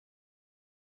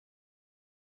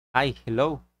Hi,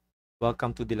 hello.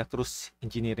 Welcome to De La Cruz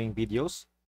Engineering Videos.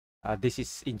 This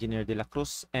is Engineer De La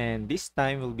Cruz, and this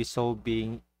time we'll be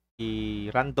solving a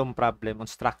random problem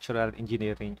on structural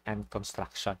engineering and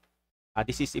construction.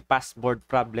 This is a past board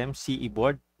problem, CE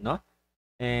board, no?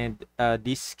 And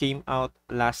this came out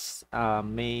last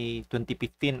May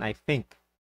 2015, I think.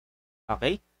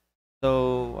 Okay,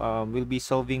 so we'll be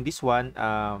solving this one.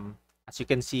 As you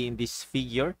can see in this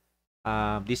figure,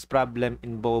 this problem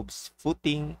involves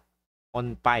footing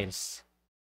on piles.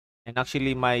 And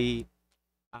actually may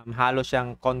halo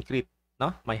siyang concrete,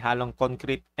 no? May halong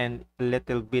concrete and a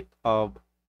little bit of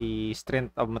the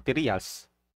strength of materials.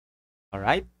 All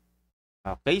right?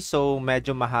 Okay, so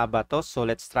medyo mahaba to. So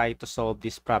let's try to solve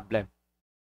this problem.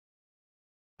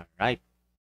 All right.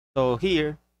 So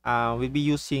here, we'll be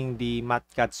using the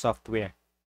MathCAD software.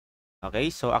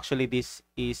 Okay, so actually this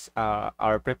is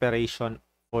our preparation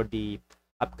for the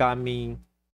upcoming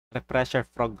refresher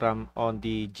program on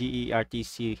the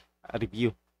GERTC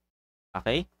review.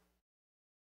 Okay?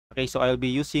 Okay, so I'll be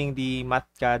using the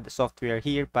MathCAD software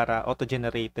here para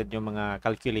auto-generated yung mga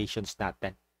calculations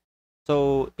natin.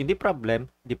 So, in the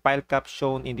problem, the pile cap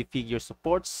shown in the figure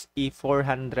supports a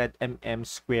 400 mm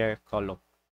square column.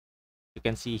 You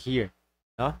can see here,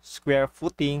 no? Square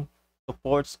footing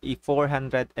supports a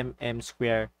 400 mm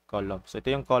square column. So,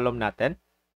 ito yung column natin.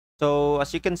 So,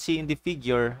 as you can see in the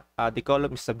figure, the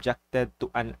column is subjected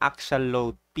to an axial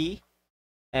load P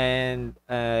and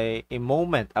a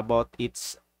moment about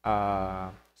its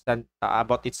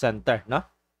center, no?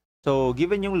 So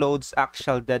given yung loads,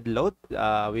 axial dead load,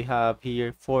 we have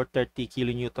here 430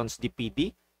 kilonewtons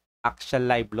DPD. Axial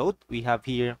live load, we have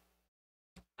here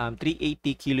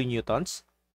 380 kilonewtons.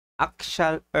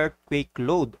 Axial earthquake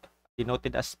load,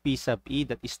 denoted as P sub E,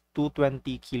 that is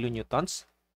 220 kilonewtons.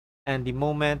 And the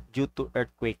moment due to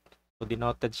earthquake, so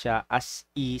denoted siya as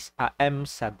M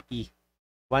sub E,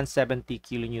 170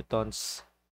 kilonewtons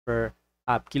per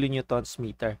kilonewtons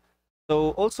meter.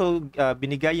 So also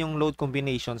binigay yung load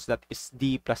combinations, that is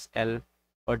D plus L,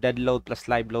 or dead load plus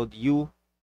live load, U,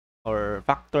 or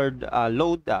factored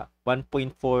load,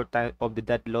 1.4 times of the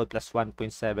dead load plus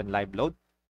 1.7 live load.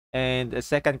 And the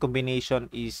second combination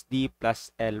is D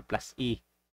plus L plus E.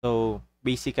 So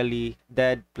basically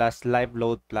dead plus live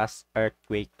load plus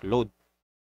earthquake load.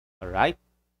 Alright?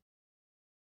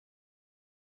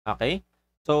 Okay?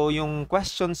 So yung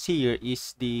questions here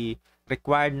is the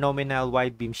required nominal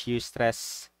wide beam shear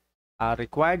stress,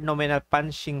 required nominal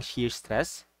punching shear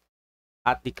stress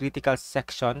at the critical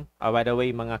section. By the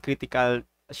way, mga critical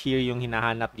shear yung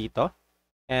hinahanap dito.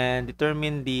 And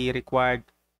determine the required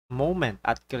moment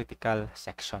at critical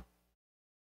section.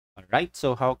 Alright,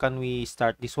 so how can we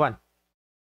start this one?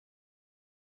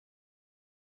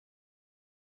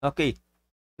 Okay,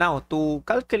 now to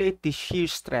calculate the shear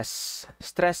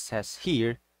stresses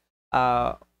here,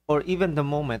 or even the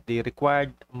moment, the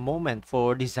required moment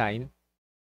for design,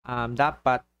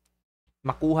 dapat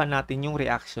makuha natin yung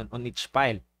reaction on each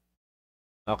pile.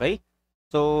 Okay?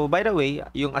 So, by the way,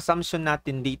 yung assumption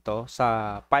natin dito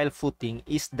sa pile footing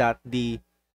is that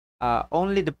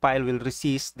only the pile will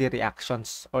resist the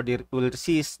reactions, or will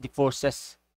resist the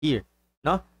forces here.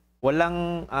 No?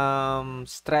 Walang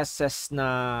stresses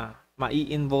na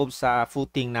mai-involve sa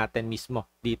footing natin mismo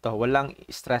dito. Walang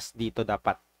stress dito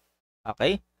dapat.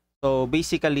 Okay? So,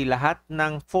 basically, lahat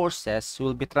ng forces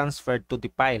will be transferred to the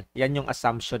pile. Yan yung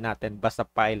assumption natin basta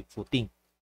pile footing.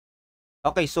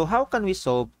 Okay, so how can we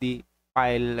solve the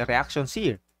pile reactions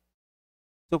here?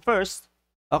 So, first,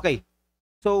 okay.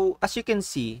 So, as you can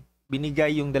see,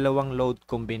 binigay yung dalawang load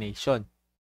combination.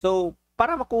 So,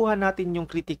 para makuha natin yung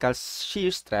critical shear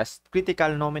stress,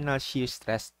 critical nominal shear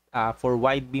stress for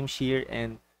wide beam shear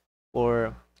and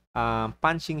for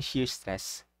punching shear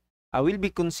stress, I will be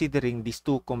considering these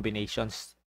two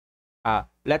combinations.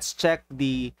 Let's check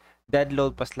the dead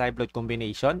load plus live load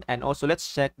combination, and also let's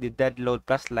check the dead load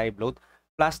plus live load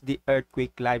plus the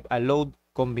earthquake live load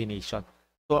combination.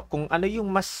 So kung ano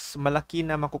yung mas malaki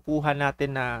na makukuha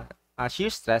natin na shear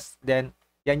stress, then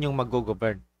yan yung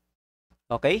mag-govern.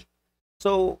 Okay?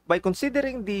 So by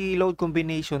considering the load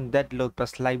combination dead load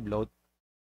plus live load,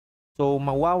 so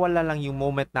mawawala lang yung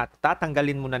moment natin.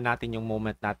 Tatanggalin muna natin yung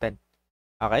moment natin.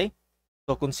 Okay?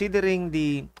 So considering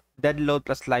the dead load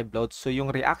plus live load, so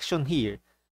yung reaction here,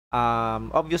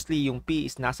 obviously yung P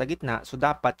is nasa gitna, so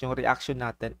dapat yung reaction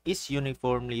natin is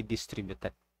uniformly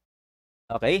distributed.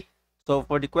 Okay? So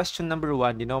for the question number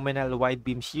 1, the nominal wide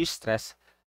beam shear stress,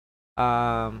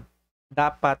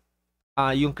 dapat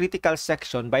yung critical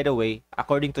section, by the way,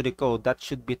 according to the code, that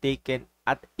should be taken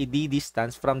at a D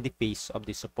distance from the face of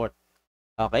the support.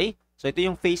 Okay? So ito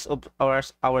yung face of our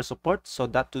support. So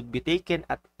that would be taken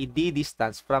at ED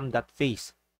distance from that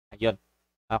face. Ayun.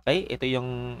 Okay, ito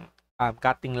yung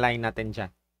cutting line natin dyan.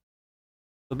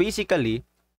 So basically,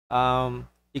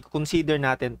 i-consider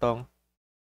natin tong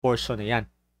portion na yan.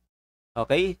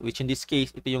 Okay, which in this case,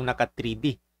 ito yung naka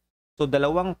 3D. So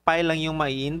dalawang pile lang yung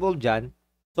mai-involve dyan.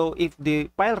 So if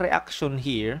the pile reaction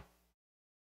here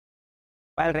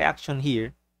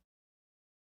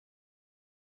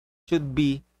should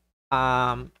be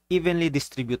evenly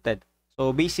distributed.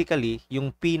 So basically,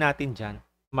 yung P natin dyan,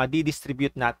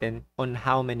 madi-distribute natin on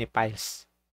how many piles.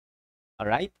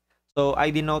 Alright? So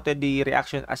I denoted the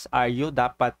reaction as RU.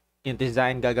 Dapat in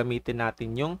design gagamitin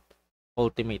natin yung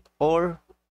ultimate or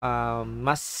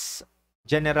mas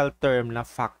general term na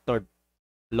factored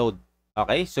load.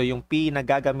 Okay? So yung P na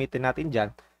gagamitin natin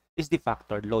dyan is the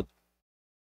factored load.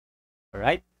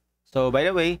 Alright? So by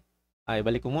the way, ay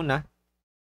balik ko muna.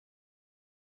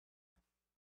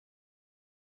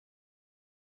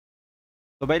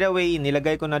 So by the way,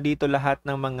 nilagay ko na dito lahat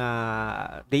ng mga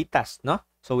datas, no?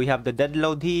 So we have the dead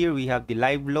load here, we have the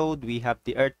live load, we have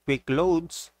the earthquake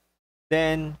loads.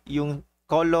 Then yung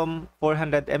column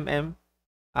 400 mm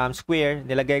square,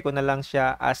 nilagay ko na lang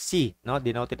siya as C, no?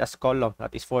 Denoted as column,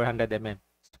 that is 400 mm.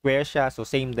 Square siya, so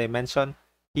same dimension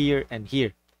here and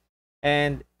here.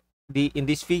 And in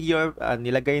this figure,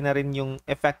 nilagay na rin yung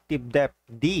effective depth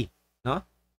D, no?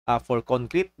 For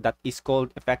concrete, that is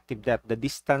called effective depth, the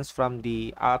distance from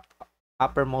the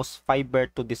uppermost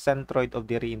fiber to the centroid of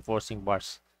the reinforcing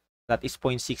bars. That is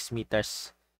 0.6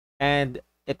 meters. And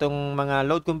itong mga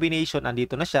load combination,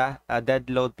 andito na siya,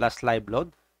 dead load plus live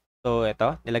load. So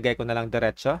ito, nilagay ko na lang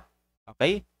diretso.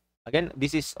 Okay? Again,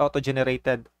 this is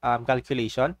auto-generated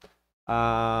calculation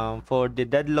for the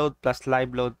dead load plus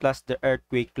live load plus the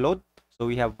earthquake load.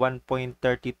 So we have 1.32,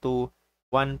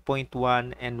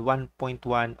 1.1 and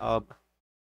 1.1 of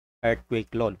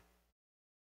earthquake load.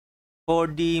 For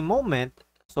the moment,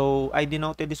 so I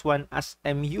denoted this one as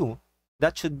MU.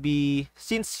 That should be,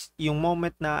 since yung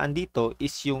moment na andito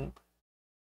is yung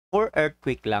for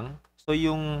earthquake lang, so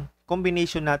yung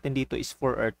combination natin dito is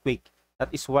for earthquake.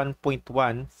 That is 1.1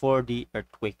 for the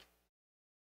earthquake.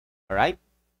 Alright?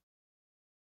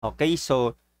 Okay,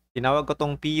 so tinawag ko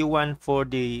tong PU1 for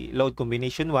the load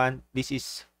combination 1. This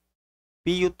is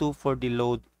PU2 for the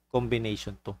load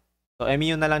combination 2. So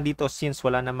MU na lang dito since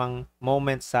wala namang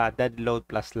moment sa dead load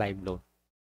plus live load.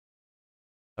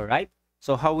 Alright?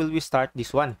 So how will we start this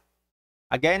one?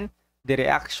 Again, the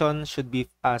reaction should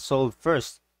be solved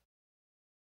first.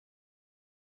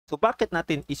 So bakit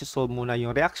natin isi-solve muna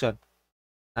yung reaction?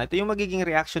 Ito yung magiging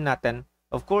reaction natin.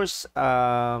 Of course,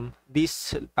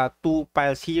 these two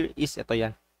piles here is ito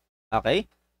yan. Okay?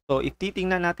 So, if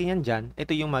titingnan natin yan dyan,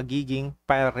 ito yung magiging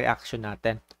pile reaction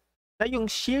natin. Na yung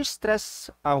shear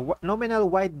stress, nominal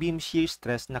wide beam shear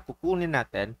stress na kukunin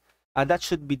natin, that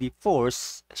should be the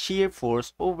force, shear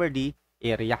force over the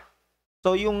area.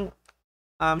 So, yung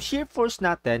shear force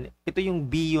natin, ito yung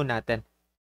BU natin.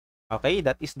 Okay?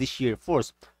 That is the shear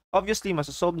force. Obviously,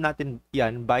 masasolve natin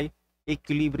yan by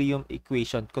equilibrium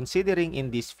equation considering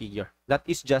in this figure. That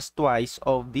is just twice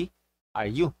of the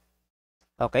RU.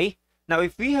 Okay? Now,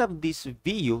 if we have this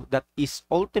VU that is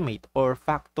ultimate or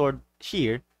factored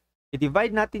shear,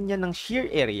 i-divide natin yan ng shear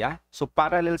area. So,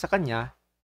 parallel sa kanya,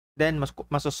 then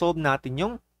masosolve natin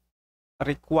yung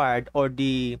required or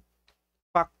the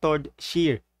factored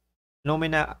shear.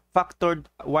 Factored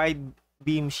wide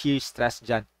beam shear stress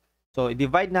dyan. So,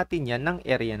 i-divide natin yan ng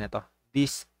area na to.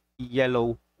 This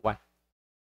yellow one.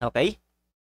 Okay?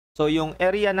 So, yung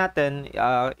area natin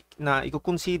na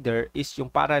i-consider is yung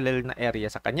parallel na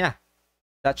area sa kanya.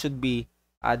 That should be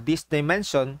this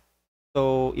dimension.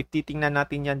 So, if titingnan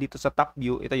natin yan dito sa top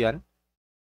view, ito yan.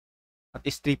 That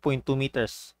is 3.2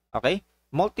 meters. Okay?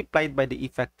 Multiplied by the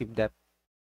effective depth,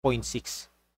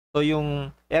 0.6. So,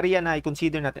 yung area na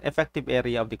i-consider natin, effective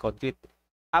area of the concrete,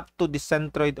 up to the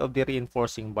centroid of the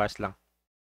reinforcing bars lang.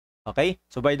 Okay?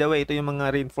 So, by the way, ito yung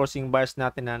mga reinforcing bars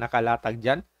natin na nakalatag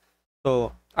dyan.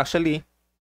 So, actually,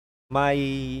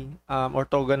 may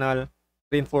orthogonal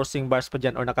reinforcing bars pa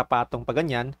dyan or nakapatong pa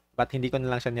ganyan, but hindi ko na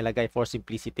lang siya nilagay for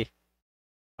simplicity.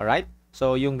 Alright?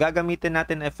 So, yung gagamitin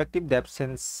natin na effective depth,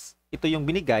 since ito yung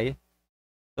binigay,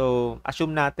 so,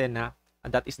 assume natin na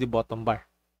that is the bottom bar.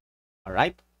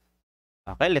 Alright?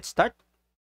 Okay, let's start.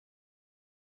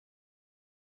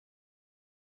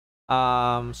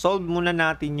 Solve muna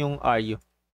natin yung RU.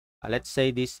 Let's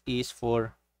say this is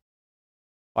for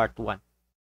part 1.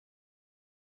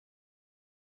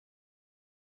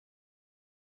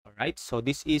 Alright, so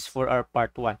this is for our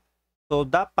part 1. So,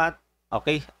 dapat,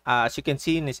 okay, as you can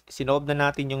see, sinolve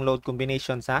na natin yung load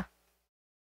combination sa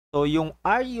So, yung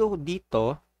RU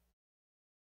dito,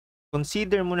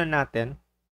 consider muna natin,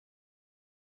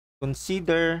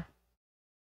 consider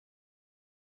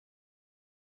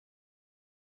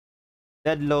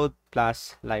dead load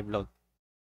plus live load.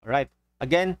 Alright.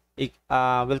 Again,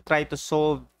 we'll try to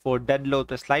solve for dead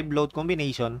load plus live load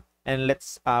combination, and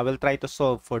we'll try to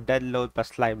solve for dead load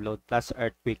plus live load plus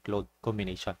earthquake load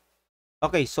combination.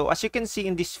 Okay, so as you can see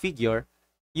in this figure,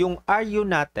 yung RU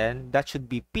natin, that should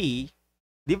be P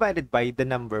divided by the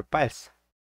number of piles.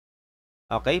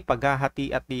 Okay,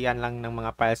 paghahati-hatian lang ng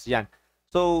mga piles dyan.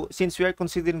 So, since we are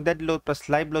considering dead load plus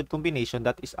live load combination,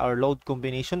 that is our load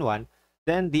combination 1,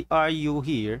 then the RU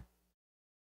here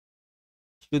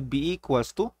should be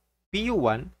equals to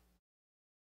PU1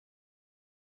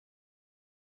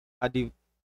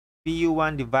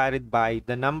 PU1 divided by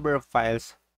the number of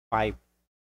files 5.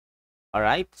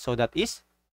 Alright, so that is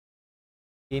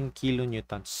in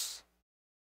kilonewtons.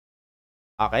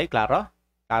 Okay, klaro?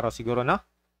 Klaro siguro, no?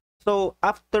 So,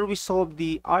 after we solve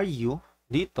the RU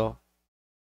dito,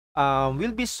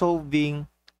 we'll be solving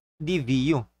the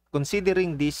VU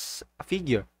considering this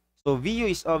figure. So, VU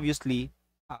is obviously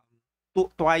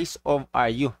twice of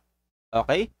RU.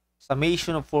 Okay?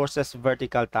 Summation of forces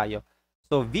vertical tayo.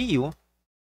 So, VU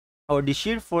or the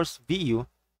shear force VU,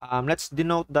 let's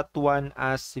denote that one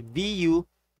as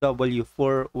VUW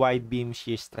for wide beam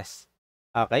shear stress.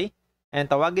 Okay? And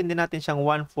tawagin din natin siyang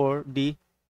 1 for the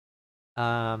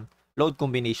load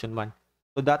combination 1.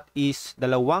 So that is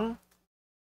dalawang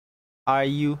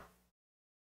RU.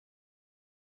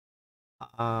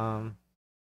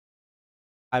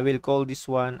 I will call this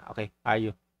one, okay,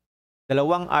 RU.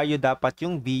 Dalawang RU dapat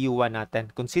yung VU1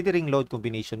 natin considering load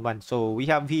combination 1. So we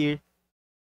have here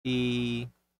the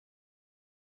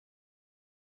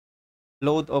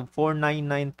load of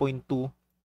 499.2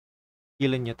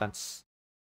 kilonewtons.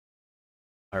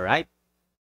 Alright.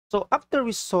 So, after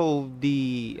we solve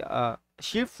the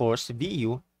shear force,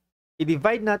 VU,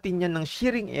 i-divide natin yan ng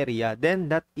shearing area, then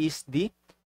that is the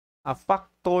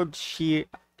factored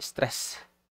shear stress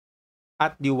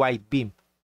at the wide beam.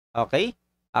 Okay?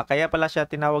 Kaya pala siya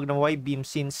tinawag ng wide beam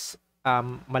since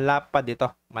malapad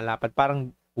ito. Malapad.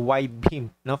 Parang wide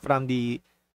beam, no? From the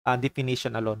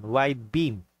definition alone. Wide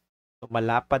beam. So,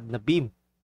 malapad na beam.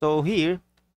 So, here,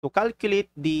 to calculate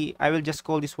I will just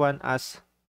call this one as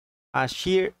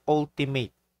shear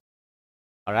ultimate.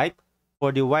 Alright?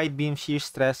 For the wide beam shear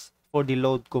stress for the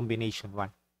load combination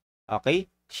 1. Okay?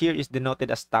 Shear is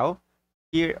denoted as tau.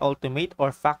 Shear ultimate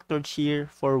or factored shear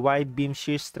for wide beam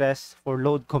shear stress for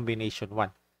load combination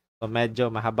 1. So, medyo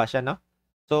mahaba siya, no?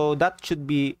 So, that should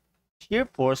be shear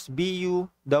force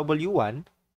BUW1.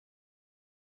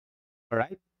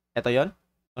 Alright? Ito yon.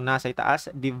 So, nasa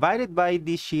itaas. Divided by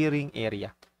the shearing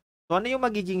area. So, ano yung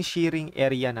magiging shearing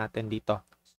area natin dito?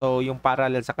 So, yung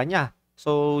parallel sa kanya.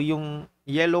 So, yung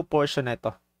yellow portion na ito.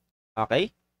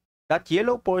 Okay? That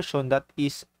yellow portion that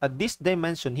is at this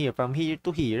dimension here, from here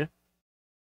to here.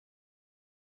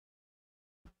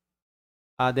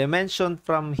 Dimension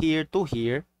from here to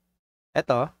here.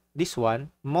 Ito, this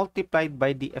one, multiplied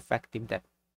by the effective depth.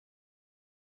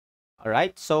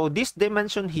 Alright? So, this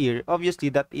dimension here,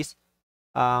 obviously, that is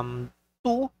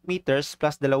 2 meters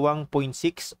plus 2.6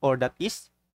 or that is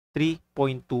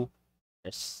 3.2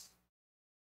 meters.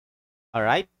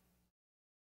 Alright?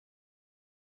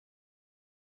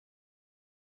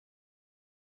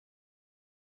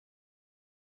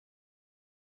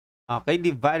 Okay,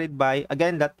 divided by,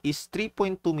 again, that is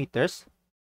 3.2 meters.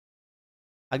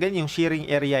 Again, yung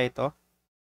shearing area ito.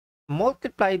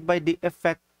 Multiplied by the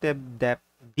effective depth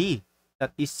D.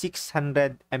 That is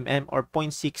 600 mm or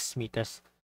 0.6 meters.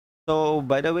 So,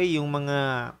 by the way, yung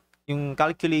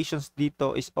calculations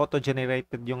dito is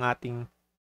auto-generated yung ating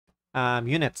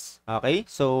units. Okay?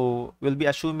 So, we'll be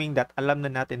assuming that alam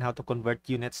na natin how to convert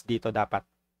units dito dapat.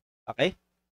 Okay?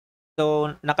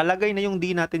 So, nakalagay na yung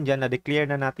D natin dyan.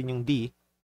 Na-declare na natin yung D.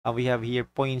 We have here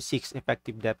 0.6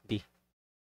 effective depth D.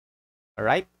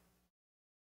 Alright?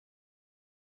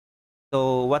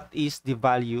 So, what is the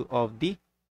value of the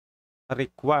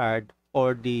required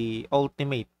or the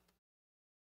ultimate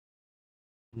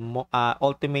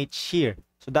shear?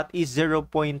 So, that is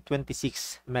 0.26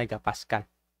 megapascal.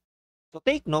 So,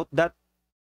 take note that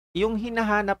yung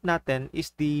hinahanap natin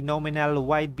is the nominal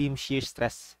wide beam shear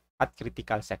stress at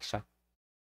critical section.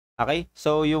 Okay?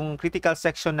 So, yung critical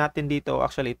section natin dito,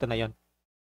 actually, ito na yon.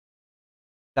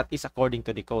 That is according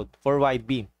to the code for wide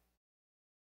beam.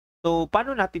 So,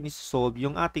 paano natin isolve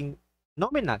yung ating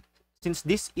nominal? Since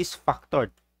this is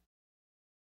factored.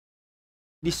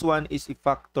 This one is a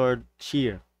factored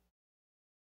shear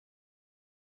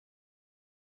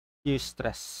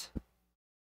stress.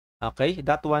 Okay,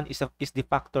 that one is the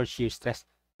factor shear stress.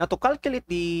 Now to calculate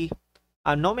the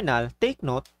nominal, take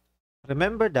note,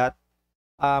 remember that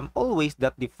always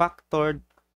that the factored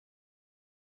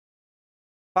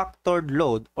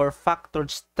load or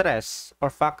factored stress or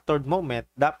factored moment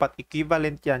dapat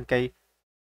equivalent yan kay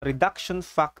reduction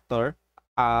factor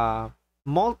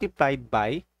multiplied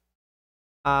by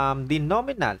the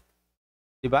nominal,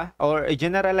 'di ba? Or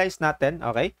generalize natin,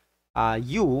 okay?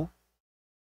 U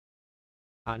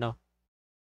ano?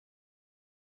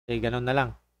 Okay, ganun na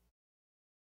lang.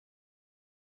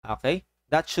 Okay?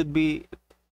 That should be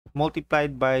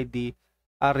multiplied by the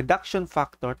reduction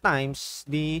factor times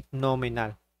the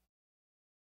nominal.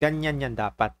 Ganyan yan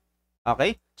dapat.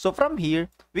 Okay? So from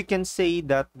here, we can say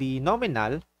that the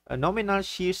nominal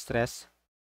shear stress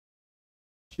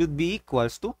should be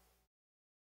equals to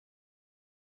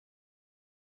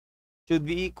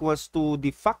the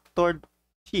factored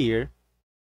shear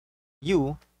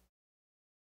U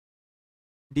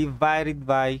divided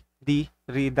by the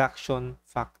reduction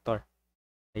factor.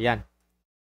 Ayan.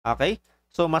 Okay?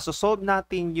 So, masosolve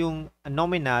natin yung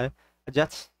nominal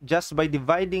just by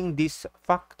dividing this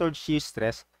factored shear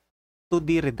stress to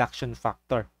the reduction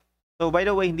factor. So, by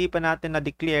the way, hindi pa natin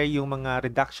na-declare yung mga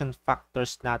reduction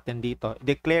factors natin dito.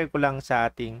 I-declare ko lang sa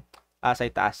ating sa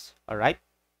itaas. Alright?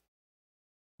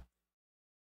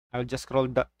 I'll just scroll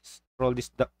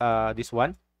this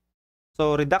one.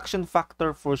 So, reduction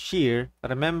factor for shear,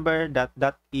 remember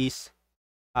that is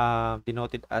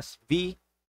denoted as V.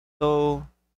 So,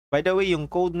 by the way, yung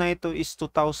code na ito is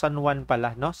 2001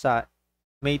 pala, no? Sa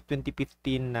May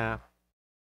 2015 na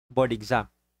board exam.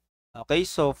 Okay,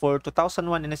 so for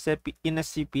 2001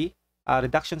 NSCP,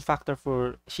 reduction factor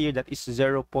for shear that is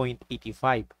 0.85.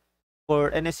 For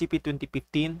NSCP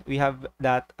 2015, we have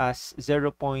that as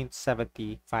 0.75.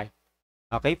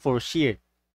 Okay, for shear.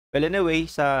 Well, anyway,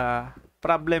 sa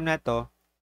problem na ito,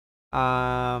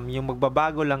 yung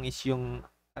magbabago lang is yung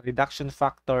reduction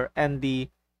factor and the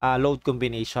load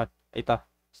combination. Ito,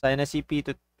 sa NSCP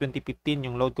 2015,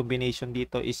 yung load combination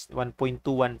dito is 1.2,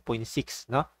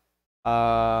 1.6, no?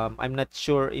 I'm not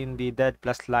sure in the dead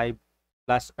plus live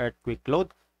plus earthquake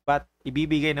load, but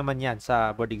ibibigay naman yan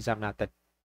sa board exam natin.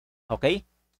 Okay?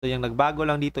 So, yung nagbago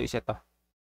lang dito is ito.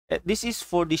 This is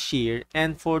for the shear,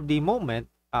 and for the moment,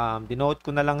 denote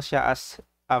ko na lang siya as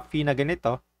phi na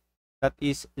ganito. That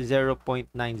is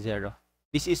 0.90.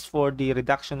 This is for the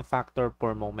reduction factor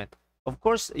per moment. Of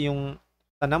course, yung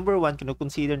sa number 1,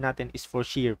 kino-consider natin is for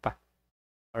shear pa.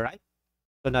 Alright?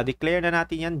 So, na-declare na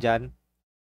natin yan dyan.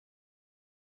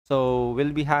 So,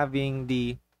 we'll be having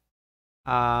the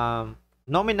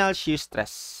nominal shear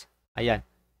stress. Ayan.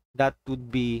 That would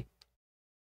be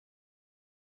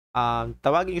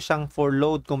tawagin ko siyang for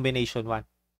load combination 1.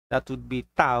 That would be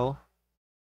tau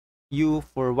U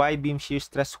for Y-beam shear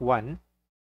stress 1.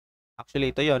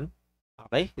 Actually, ito yon.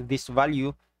 Okay? This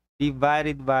value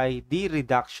divided by the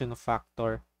reduction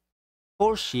factor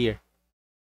for shear.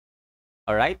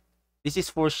 Alright? This is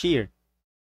for shear.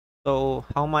 So,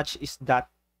 how much is that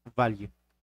value?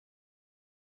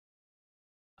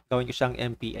 Gawin ko siyang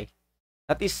MPa.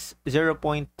 That is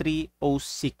 0.306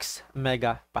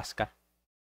 megapascal.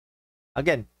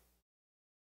 Again.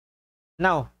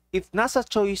 Now, if nasa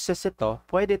choices ito,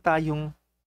 pwede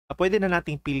na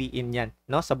nating piliin yan,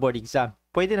 no, sa board exam.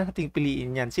 Pwede na nating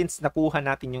piliin yan since nakuha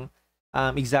natin yung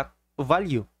exact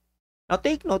value. Now,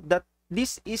 take note that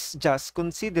this is just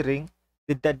considering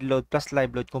the dead load plus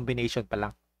live load combination pa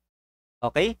lang.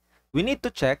 Okay? We need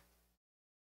to check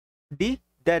the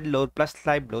dead load plus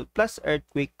live load plus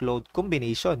earthquake load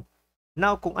combination.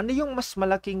 Now, kung ano yung mas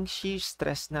malaking shear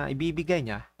stress na ibibigay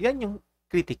niya, yan yung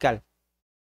critical.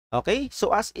 Okay?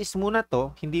 So, as is muna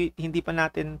to, hindi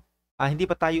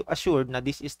pa tayo assured na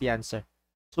this is the answer.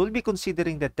 So, we'll be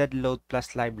considering the dead load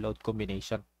plus live load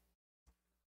combination.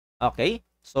 Okay?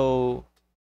 So,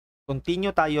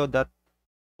 continue tayo that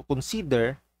to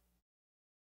consider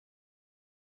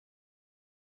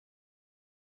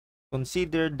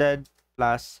dead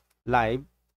plus live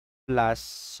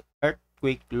plus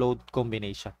earthquake load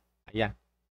combination. Ayan.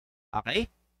 Okay?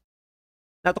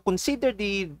 Now, to consider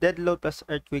the dead load plus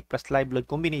earthquake plus live load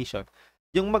combination,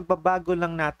 yung magbabago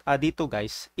lang dito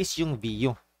guys is yung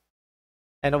VU.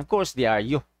 And of course, the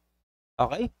RU.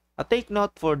 Okay? Take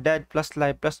note for dead plus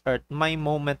live plus earth, may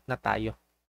moment na tayo.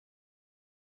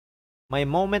 May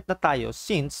moment na tayo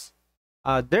since,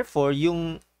 therefore,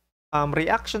 yung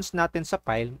reactions natin sa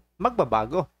pile,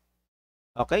 magbabago.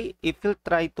 Okay? If you'll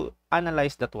try to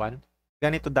analyze that one,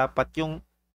 ganito dapat yung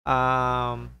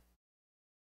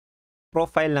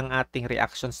profile ng ating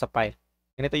reactions sa pile.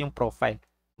 Ganito yung profile.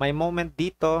 May moment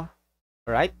dito,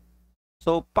 right?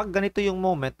 So, pag ganito yung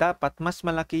moment, dapat mas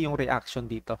malaki yung reaction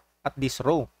dito at this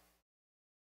row.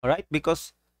 Alright?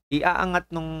 Because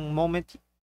iaangat nung moment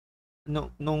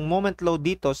load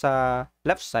dito sa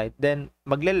left side, then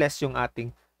magle-less yung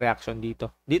ating reaction dito.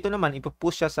 Dito naman,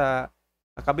 ipupush siya sa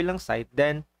kabilang side,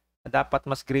 then dapat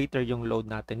mas greater yung load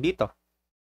natin dito.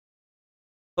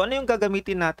 So, ano yung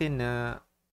gagamitin natin na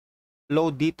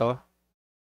load dito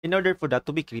in order for that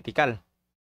to be critical?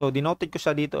 So, denoted ko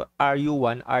siya dito,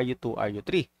 RU1, RU2,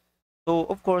 RU3. So,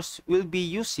 of course, we'll be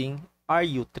using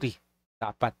RU3.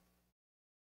 Dapat.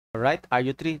 Alright,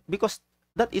 RU3. Because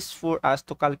that is for us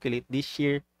to calculate the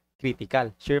shear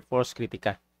force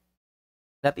critical.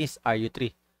 That is RU3.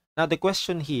 Now, the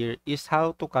question here is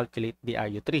how to calculate the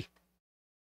RU3.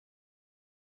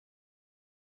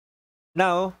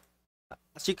 Now,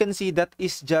 as you can see, that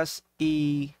is just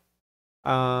a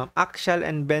axial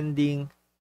and bending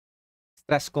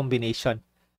stress combination.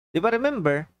 Diba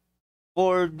remember,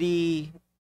 for the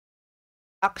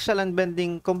axial and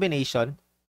bending combination,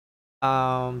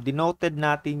 denoted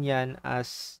natin yan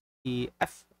as the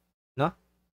F, no?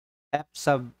 F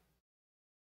sub,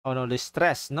 the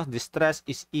stress, no? The stress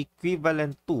is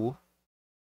equivalent to,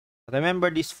 remember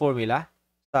this formula,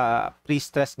 sa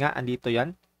pre-stress nga, andito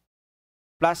yan.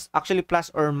 Actually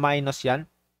plus or minus yan,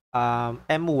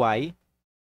 My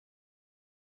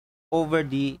over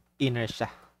the inertia.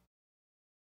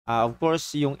 Of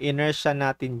course, yung inertia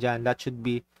natin dyan, that should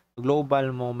be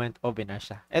global moment of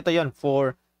inertia. Ito yon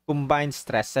for combined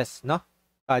stresses, no?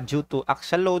 Due to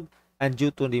axial load and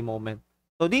due to the moment.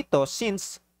 So dito,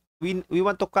 since we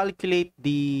want to calculate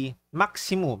the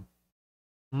maximum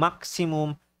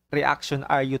reaction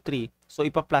RU3, so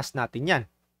ipa-plus natin yan,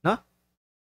 no?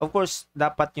 Of course,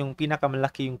 dapat yung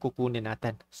pinakamalaki yung kukunin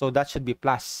natin. So that should be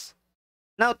plus.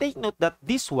 Now, take note that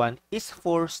this one is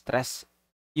for stress.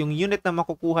 Yung unit na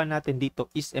makukuha natin dito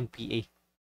is MPa.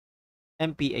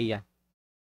 MPa yan.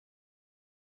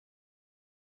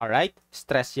 Alright?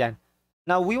 Stress yan.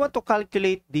 Now, we want to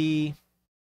calculate the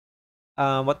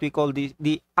what we call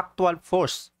the actual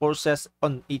forces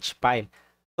on each pile.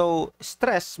 So,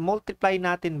 stress, multiply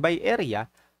natin by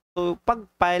area. So, pag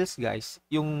piles, guys,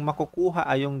 yung makukuha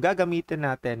ay yung gagamitin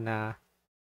natin na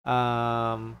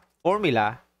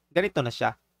formula, ganito na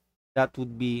siya. That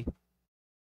would be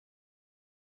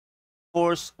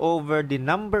force over the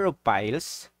number of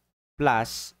piles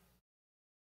plus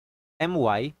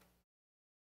My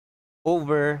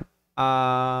over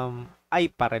I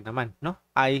pa rin naman, no?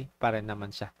 I pa rin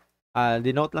naman siya.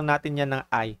 Denote lang natin yan ng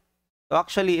I. So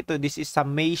actually, this is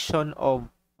summation of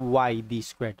YD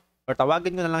squared. Or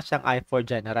tawagin ko na lang siyang I for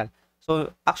general.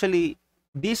 So actually,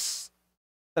 this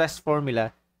stress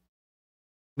formula,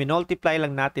 minultiply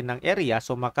lang natin ng area.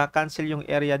 So makakancel yung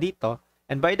area dito.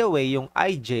 And by the way, yung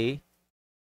IJ,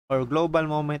 or global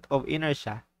moment of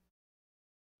inertia,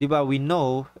 di ba, we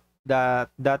know that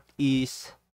that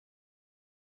is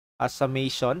a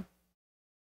summation.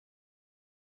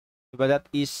 Di ba, that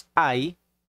is I,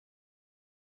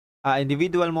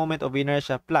 individual moment of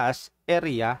inertia plus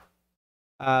area,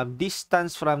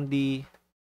 distance from the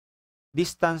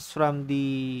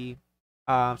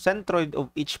centroid of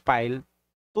each pile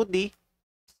to the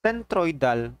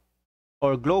centroidal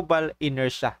or global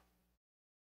inertia.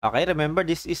 Okay, remember,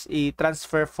 this is a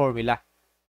transfer formula.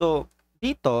 So,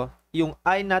 dito, yung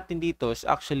I natin dito is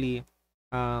actually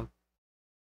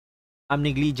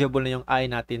negligible na yung I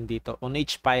natin dito on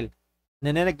each pile.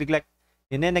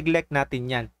 Nene-neglect natin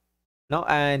yan. No?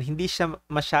 And hindi siya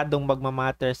masyadong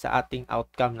magmamatter sa ating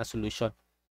outcome na solution.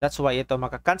 That's why ito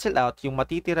maka-cancel out. Yung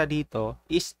matitira dito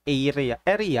is area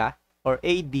or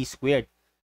AD squared.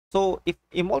 So, if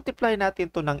i-multiply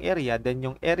natin to ng area, then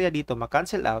yung area dito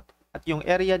maka-cancel out. At yung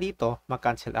area dito,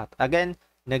 ma-cancel out. Again,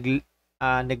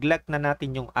 neglect na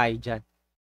natin yung I dyan.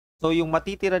 So, yung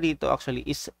matitira dito actually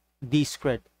is D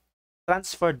squared.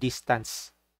 Transfer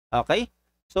distance. Okay?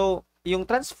 So, yung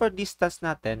transfer distance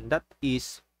natin, that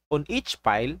is on each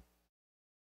pile.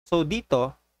 So,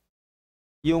 dito,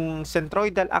 yung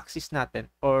centroidal axis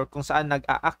natin or kung saan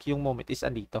nag-a-act yung moment is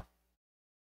andito.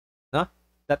 No?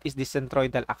 That is the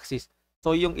centroidal axis.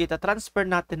 So, yung ita-transfer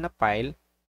natin na pile,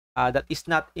 that is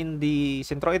not in the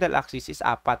centroidal axis is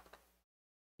 4. 1,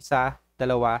 2, 3,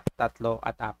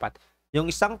 at 4. Yung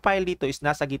isang pile dito is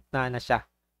nasa gitna na siya.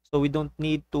 So, we don't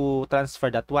need to transfer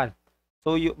that one.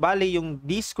 So, bali yung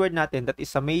D squared natin, that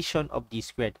is summation of D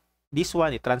squared. This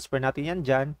one, i-transfer natin yan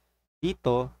dyan,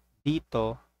 dito,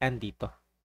 dito, and dito.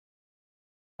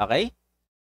 Okay?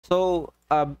 So,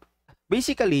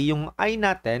 basically, yung I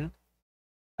natin,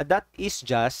 that is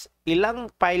just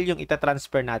ilang pile yung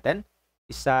ita-transfer natin.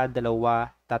 1, 2, 3,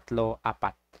 4.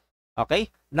 Okay?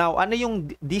 Now, ano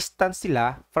yung distance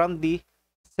nila from the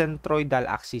centroidal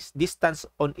axis? Distance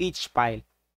on each pile.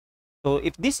 So,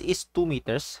 if this is 2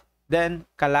 meters, then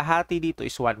kalahati dito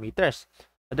is 1 meters.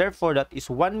 Therefore, that is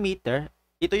 1 meter.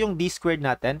 Ito yung d squared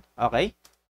natin. Okay?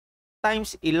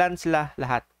 Times ilan sila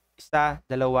lahat? 1,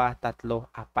 2, 3, 4.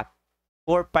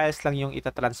 4 piles lang yung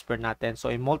itatransfer natin. So,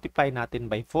 i-multiply natin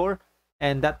by 4.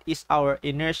 And that is our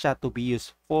inertia to be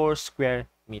used, 4 square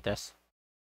meters.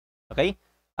 Okay?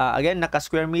 Again,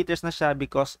 naka-square meters na siya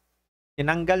because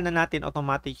tinanggal na natin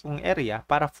automatic yung area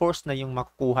para force na yung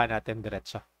makukuha natin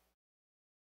diretso.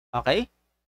 Okay?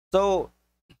 So,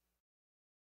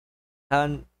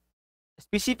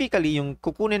 specifically, yung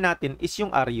kukunin natin is yung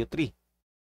RU3.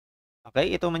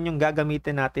 Okay? Ito man yung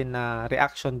gagamitin natin na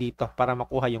reaction dito para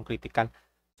makuha yung critical.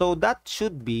 So, that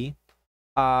should be,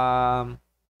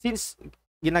 since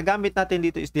ginagamit natin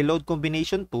dito is the load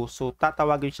combination 2, so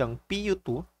tatawagin siyang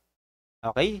PU2.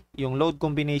 Okay? Yung load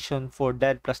combination for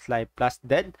dead plus live plus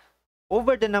dead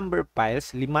over the number of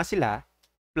piles, 5 sila,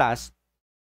 plus,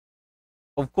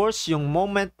 of course, yung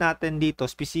moment natin dito,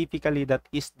 specifically, that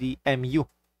is the MU.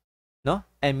 No?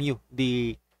 MU,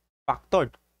 the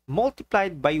factored,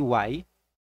 multiplied by Y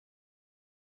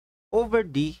over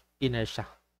the inertia.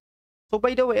 So,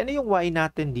 by the way, ano yung Y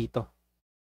natin dito?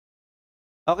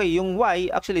 Okay, yung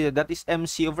Y, actually, that is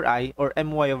MC over I or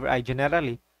MY over I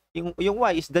generally. Yung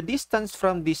Y is the distance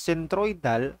from the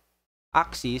centroidal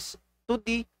axis to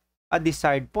the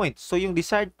desired point. So, yung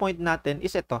desired point natin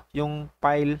is ito, yung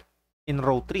pile in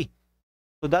row 3.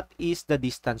 So, that is the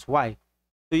distance Y.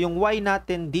 So, yung Y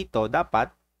natin dito,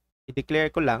 dapat,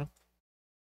 i-declare ko lang,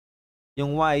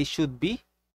 yung Y should be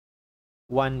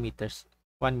 1 meters.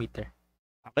 1 meter.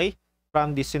 Okay?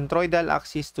 From the centroidal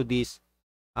axis to this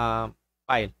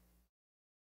pile.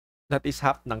 That is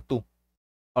half ng 2.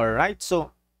 Alright,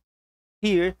 so,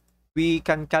 here, we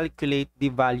can calculate the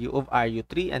value of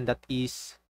RU3 and that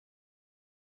is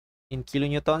in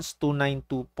kilonewtons,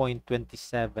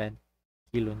 292.27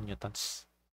 kilonewtons.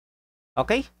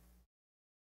 Okay?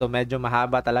 So, medyo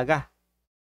mahaba talaga.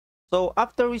 So,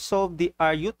 after we solve the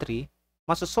RU3,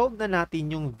 masosolve na natin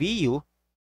yung VU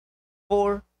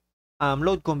for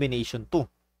load combination 2.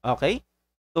 Okay?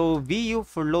 So, VU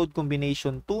for load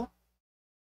combination 2,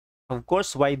 of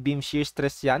course, wide beam shear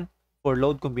stress yan for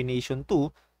load combination 2.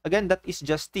 Again, that is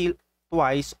just still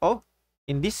twice of,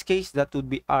 in this case, that would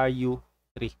be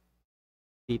RU3.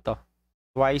 Dito.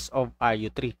 Twice of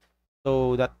RU3.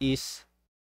 So, that is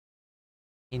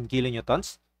in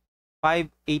kilonewtons,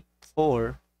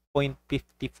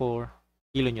 584.54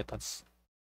 kilonewtons.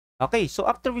 Okay, so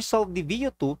after we solve the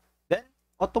VU2, then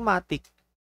automatic,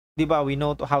 di ba, we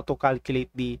know how to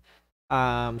calculate the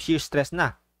shear stress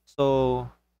na. So,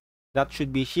 that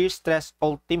should be shear stress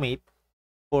ultimate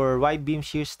for wide beam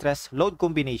shear stress load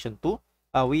combination 2.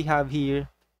 We have here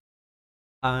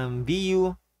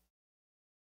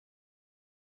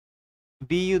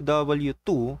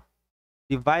VUW2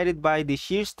 divided by the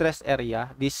shear stress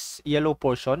area, this yellow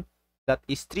portion, that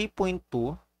is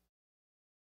 3.2.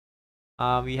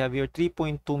 We have here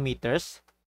 3.2 meters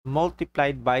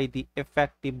multiplied by the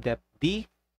effective depth D.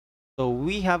 So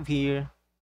we have here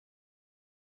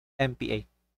MPa,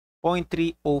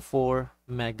 0.304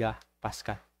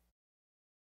 megapascal.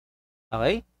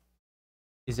 Okay?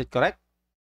 Is it correct?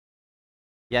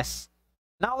 Yes.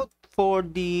 Now, for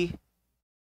the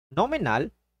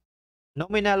nominal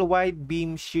wide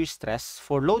beam shear stress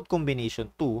for load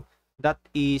combination 2, that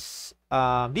is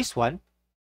this one.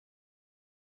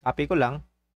 Copy ko lang.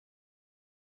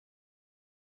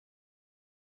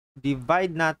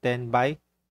 Divide natin by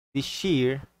the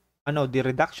shear, the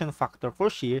reduction factor for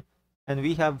shear, and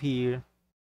we have here,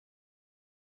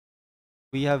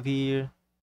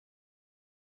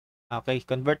 okay,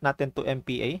 convert natin to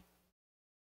MPa,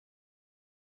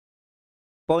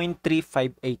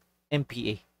 0.358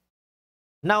 MPa.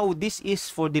 Now, this is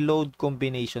for the load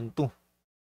combination 2.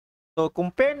 So,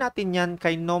 compare natin yan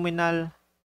kay nominal,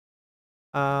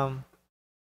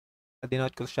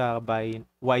 denote ko siya by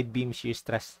wide beam shear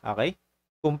stress. Okay?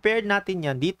 Compare natin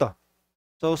yan dito.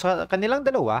 So, sa kanilang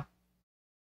dalawa,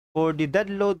 for the dead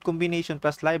load combination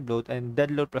plus live load and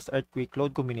dead load plus earthquake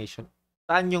load combination,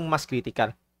 saan yung mas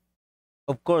critical?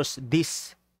 Of course,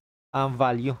 this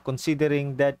value,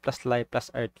 considering dead plus live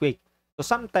plus earthquake. So,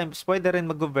 sometimes, pwede rin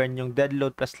mag-govern yung dead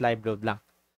load plus live load lang.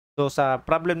 So, sa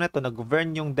problem na ito,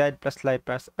 nag-govern yung dead plus live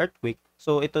plus earthquake.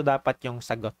 So, ito dapat yung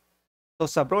sagot. So,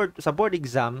 sa board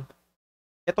exam,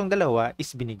 itong dalawa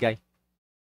is binigay.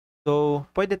 So,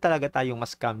 pwede talaga tayong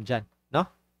mas-scam dyan, no?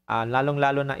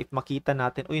 Lalong-lalo na if makita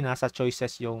natin, uy, nasa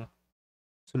choices yung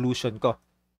solution ko.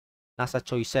 Nasa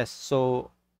choices.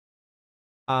 So,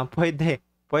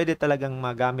 pwede talagang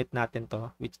magamit natin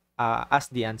to which as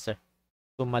the answer.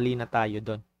 So mali na tayo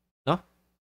doon, no?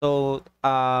 So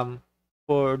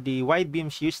for the wide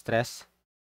beam shear stress,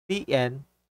 Tn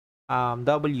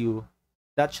W,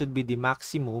 that should be the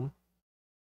maximum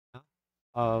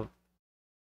of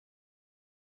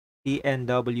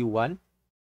TNW1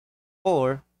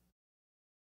 or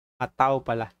tau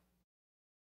pala.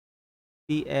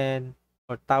 Tn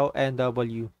or tau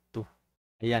NW2.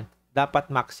 Ayan. Dapat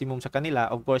maximum sa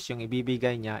kanila. Of course, yung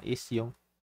ibibigay niya is yung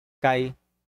kay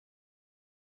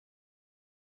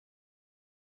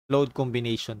load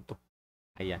combination 2.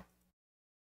 Ayan.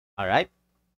 Alright.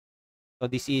 So,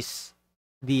 this is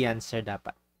the answer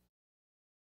dapat.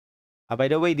 By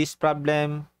the way, this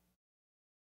problem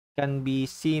can be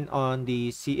seen on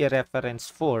the CE reference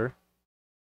 4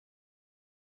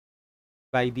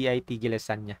 by DIT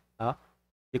Gillesania.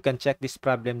 You can check this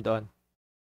problem doon.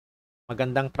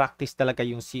 Magandang practice talaga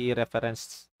yung CE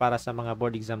reference para sa mga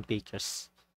board exam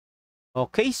takers.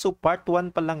 Okay, so part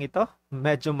 1 pa lang ito.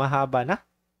 Medyo mahaba na.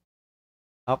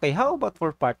 Okay, how about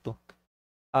for part 2?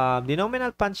 The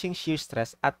nominal punching shear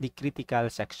stress at the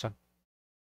critical section.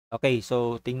 Okay,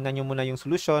 so tingnan nyo muna yung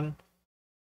solution.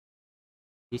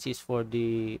 This is for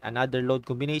the another load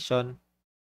combination.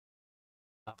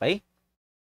 Okay.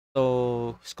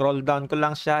 So, scroll down ko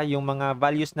lang siya. Yung mga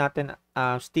values natin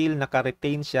still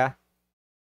naka-retain siya.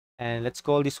 And let's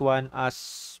call this one as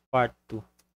part 2.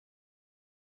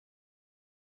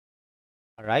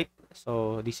 Alright.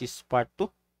 So, this is part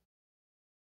 2.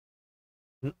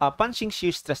 Punching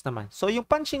shear stress naman. So, yung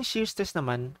punching shear stress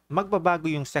naman,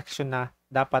 magbabago yung section na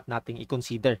dapat nating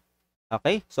i-consider.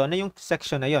 Okay? So, ano yung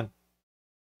section na yon?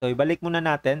 So, ibalik muna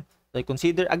natin. So,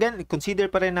 consider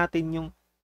pa rin natin yung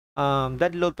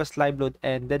dead load plus live load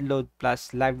and dead load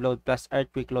plus live load plus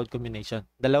earthquake load combination.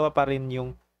 Dalawa pa rin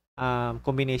yung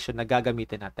combination na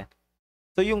gagamitin natin.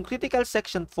 So, yung critical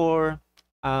section for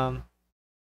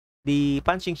the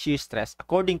punching shear stress,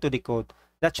 according to the code,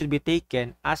 that should be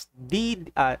taken as d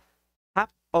half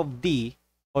of d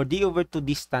or d over 2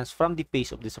 distance from the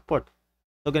face of the support.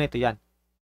 So, ganito yan.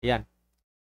 Ayan.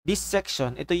 This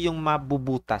section, ito yung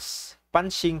mabubutas.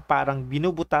 Punching, parang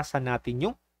binubutasan natin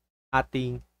yung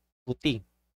ating footing.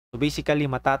 So, basically,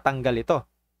 matatanggal ito.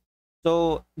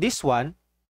 So, this one,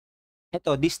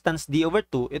 ito, distance d over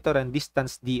 2. Ito rin,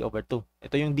 distance d over 2.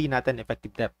 Ito yung d natin,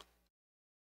 effective depth.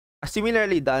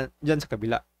 Similarly, dyan sa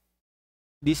kabila.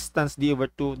 Distance d over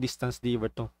 2, distance d over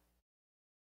 2.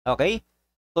 Okay?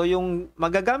 So, yung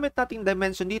magagamit nating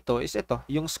dimension dito is ito,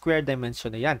 yung square dimension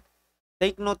na yan.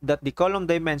 Take note that the column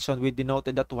dimension we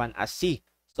denoted that one as C.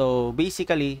 So,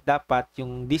 basically, dapat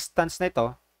yung distance na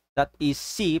ito, that is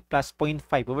C plus 0.5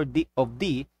 over D of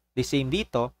D, the same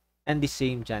dito, and the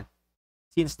same dyan.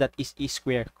 Since that is E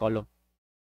square column.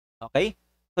 Okay?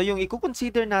 So, yung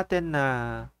i-consider natin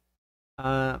na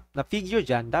figure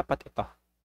dyan, dapat ito.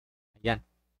 Ayan.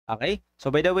 Okay? So,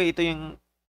 by the way, ito yung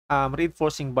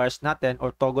reinforcing bars natin,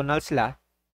 orthogonal sila.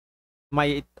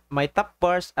 May top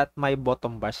bars at may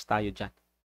bottom bars tayo dyan.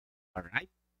 Alright?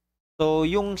 So,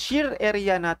 yung shear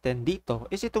area natin dito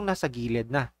is itong nasa gilid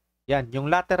na. Yan,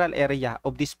 yung lateral area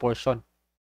of this portion.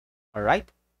 Alright?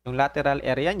 Yung lateral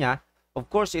area niya, of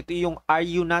course, ito yung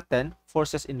RU natin,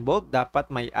 forces involved,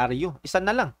 dapat may RU. Isa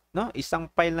na lang, no?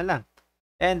 Isang file na lang.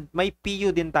 And may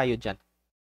PU din tayo dyan.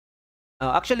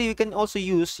 Actually, we can also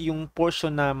use yung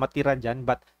portion na matira dyan,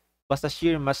 but basta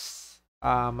shear mas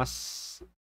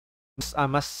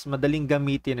madaling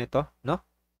gamitin ito, no?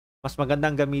 Mas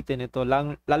magandang gamitin ito,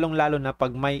 lalong-lalo na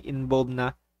pag may involved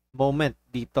na moment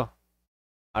dito.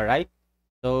 Alright?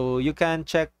 So, you can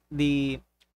check the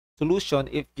solution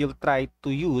if you'll try to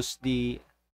use the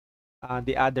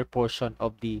other portion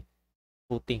of the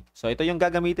footing. So, ito yung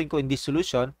gagamitin ko in this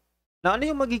solution. Now, ano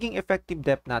yung magiging effective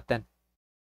depth natin?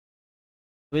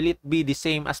 Will it be the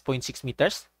same as 0.6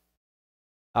 meters?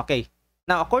 Okay.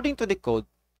 Now, according to the code,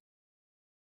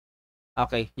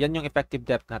 okay, yan yung effective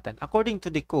depth natin. According to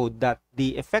the code, that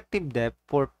the effective depth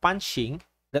for punching,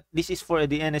 that this is for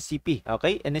the NSCP,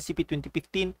 okay? NSCP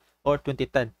 2015 or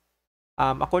 2010.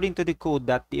 According to the code,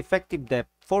 that the effective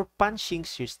depth for punching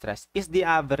shear stress is the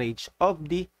average of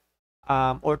the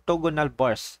orthogonal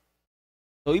bars.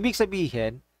 So, ibig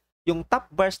sabihin, yung top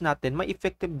bars natin, may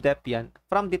effective depth yan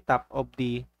from the top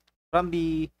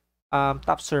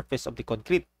surface of the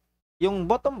concrete. Yung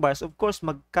bottom bars, of course,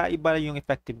 magkaiba yung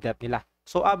effective depth nila.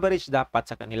 So, average dapat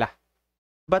sa kanila.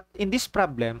 But in this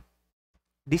problem,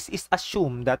 this is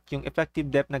assumed that yung effective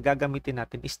depth na gagamitin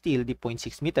natin is still the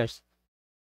 0.6 meters.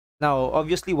 Now,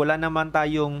 obviously, wala naman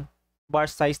tayong bar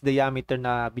size diameter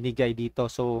na binigay dito.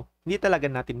 So, hindi talaga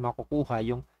natin makukuha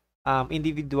yung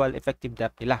individual effective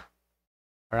depth nila.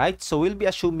 Alright, so we'll be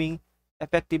assuming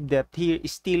effective depth here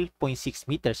is still 0.6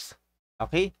 meters.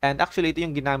 Okay, and actually ito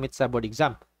yung ginamit sa board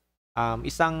exam.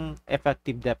 Isang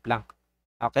effective depth lang.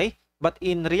 Okay, but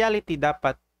in reality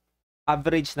dapat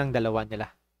average ng dalawa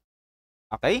nila.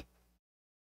 Okay?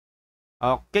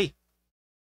 Okay.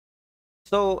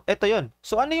 So, ito yon.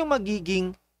 So, ano yung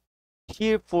magiging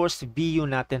shear force VU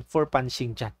natin for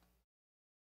punching dyan?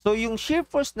 So, yung shear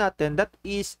force natin, that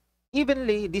is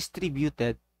evenly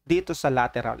distributed dito sa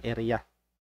lateral area.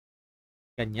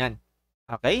 Ganyan.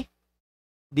 Okay?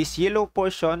 This yellow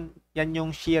portion, yan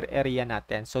yung shear area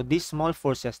natin. So, these small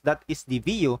forces, that is the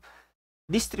VU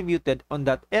distributed on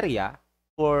that area,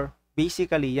 or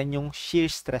basically, yan yung shear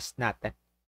stress natin.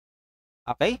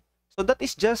 Okay? So, that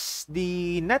is just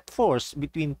the net force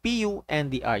between PU and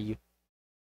the RU.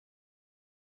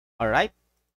 Alright?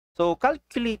 So,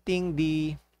 calculating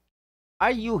the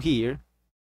RU here,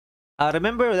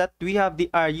 remember that we have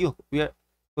the RU.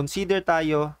 Consider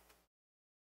tayo,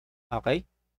 okay?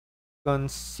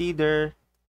 Consider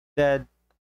dead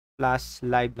plus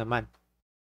live naman.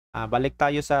 Balik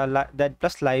tayo sa dead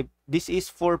plus live. This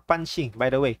is for punching, by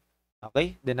the way.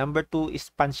 Okay? The number 2 is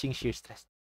punching shear stress.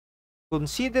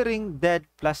 Considering dead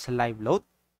plus live load,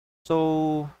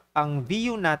 so ang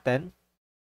VU natin,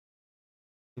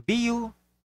 VU,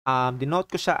 denote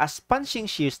ko siya as punching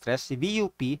shear stress,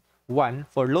 VUP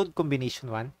 1 for load combination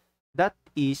 1, that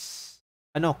is,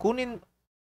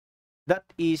 that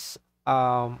is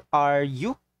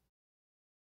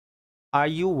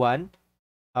RU1,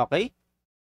 okay,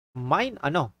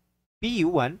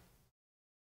 PU1,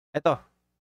 ito,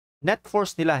 net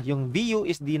force nila, yung VU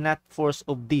is the net force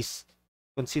of this.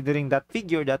 Considering that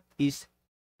figure, that is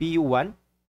PU1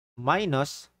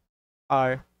 minus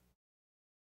RU1.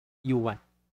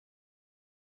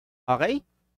 Okay?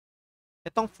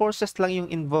 Itong forces lang yung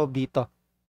involved dito.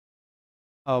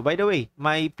 Oh, by the way,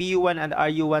 may PU1 and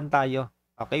RU1 tayo.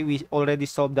 Okay, we already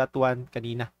solved that one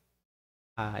kanina.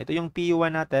 Ito yung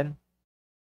PU1 natin.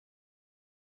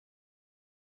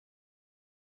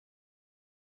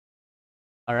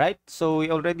 Alright, so we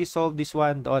already solved this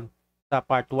one doon sa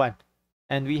part 1.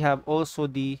 And we have also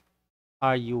the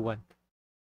RU1.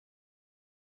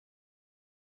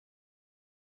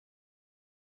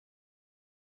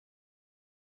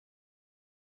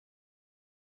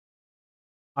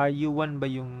 RU1 ba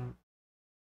yung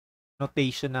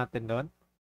notation natin doon?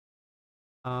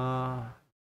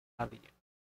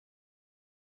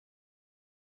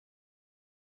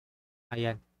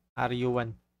 Ayan,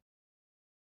 RU1.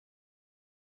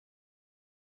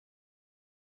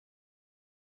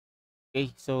 Okay,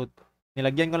 so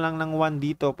nilagyan ko lang ng 1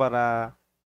 dito para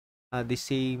the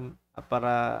same,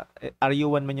 para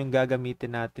RU1 man yung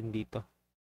gagamitin natin dito.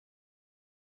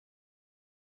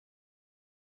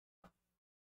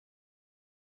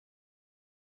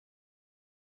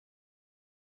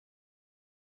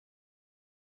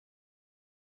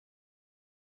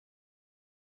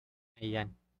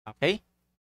 Ayan. Okay?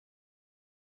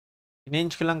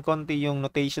 Change ko lang konti yung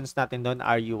notations natin doon,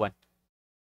 RU1.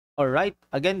 Alright,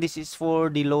 again, this is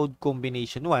for the load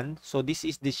combination 1. So, this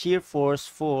is the shear force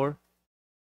for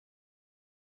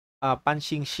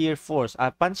punching shear force.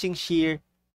 Punching shear,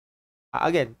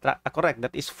 again, correct,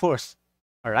 that is force.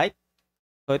 Alright?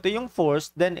 So, ito yung force,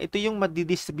 then ito yung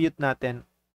madidistribute natin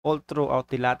all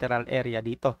throughout the lateral area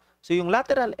dito. So, yung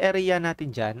lateral area natin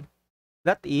dyan,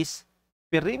 that is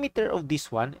perimeter of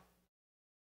this one.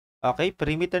 Okay,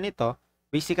 perimeter nito,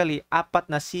 basically,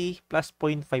 4 na C plus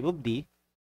 0.5 of D,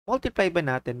 multiply ba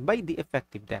natin by the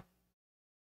effective depth.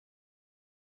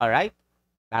 Alright?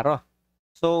 Klaro.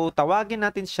 So, tawagin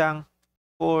natin siyang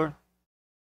for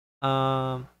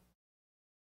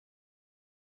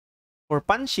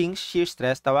punching shear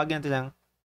stress, tawagin natin siyang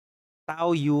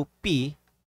tau UP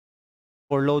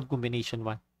for load combination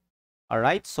 1.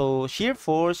 Alright? So, shear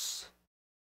force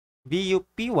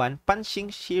VUP1, punching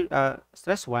shear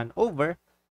stress 1 over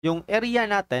yung area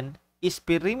natin is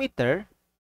perimeter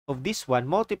of this one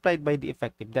multiplied by the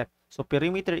effective depth. So,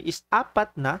 perimeter is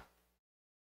 4 na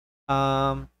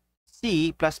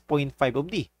C plus 0.5 of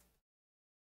D.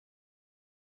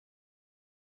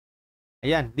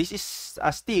 Ayan, this is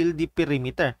still the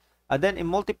perimeter. Then,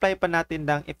 i-multiply pa natin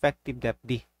ng effective depth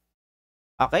D.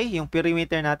 Okay, yung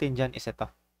perimeter natin dyan is ito.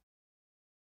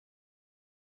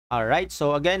 Alright,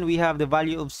 so again, we have the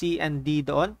value of C and D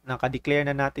doon. Naka-declare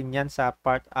na natin yan sa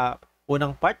part,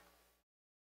 unang part.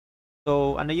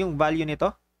 So, ano yung value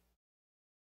nito?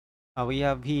 We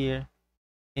have here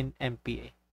in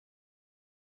MPa.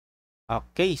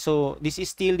 Okay, so this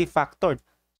is still the factored.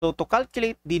 So, to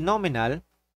calculate the nominal,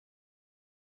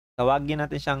 tawagin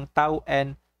natin siyang tau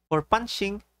N For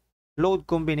punching load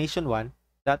combination 1,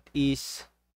 that is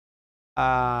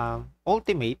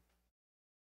ultimate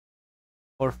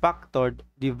or factored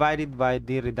divided by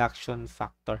the reduction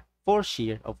factor for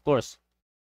shear, of course.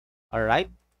 All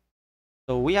right.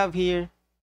 So we have here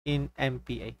in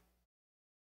MPA.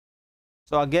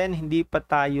 So again, hindi pa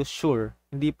tayo sure,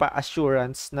 hindi pa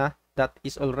assurance na that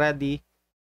is already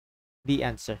the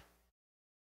answer.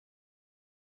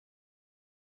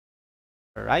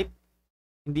 All right.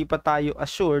 Hindi pa tayo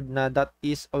assured na that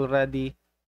is already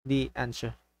the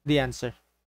answer. The answer.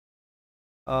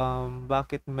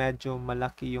 Bakit medyo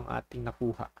malaki yung ating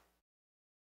nakuha?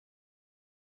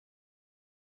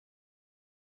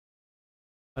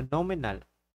 Nominal.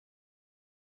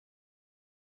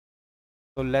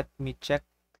 So let me check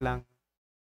lang.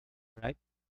 Right?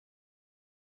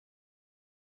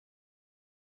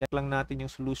 Check lang natin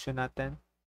yung solution natin.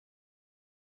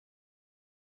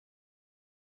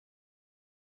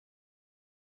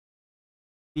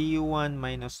 PU1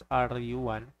 minus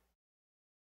RU1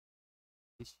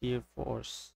 is shear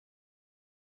force.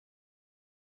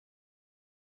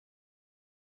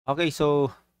 Okay, so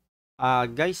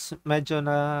guys, medyo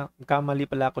na kamali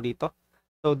pala ako dito.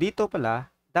 So dito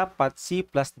pala, dapat C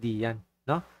plus D yan,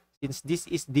 no? Since this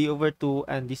is D over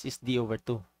 2 and this is D over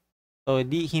 2. So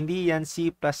hindi yan C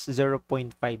plus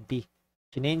 0.5D.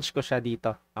 Change ko siya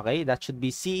dito. Okay, that should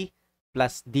be C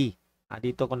plus D.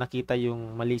 Dito ko nakita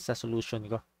yung mali sa solution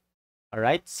ko.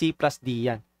 Alright, C plus D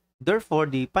yan. Therefore,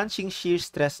 the punching shear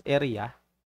stress area,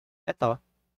 ito,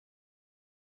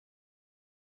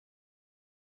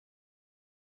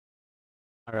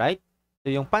 alright, so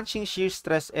yung punching shear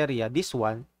stress area, this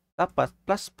one, dapat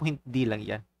plus point D lang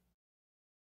yan.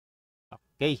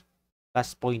 Okay,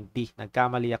 plus point D.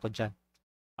 Nagkamali ako dyan.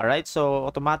 Alright, so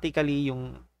automatically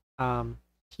yung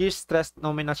shear stress,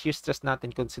 nominal shear stress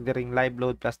natin considering live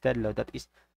load plus dead load, that is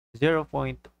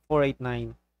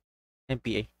 0.489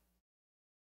 MPa.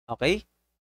 Okay?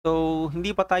 So,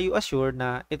 hindi pa tayo assure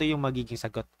na ito yung magiging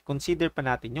sagot. Consider pa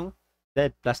natin yung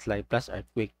dead plus live plus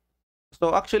earthquake.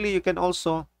 So, actually, you can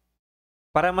also,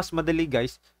 para mas madali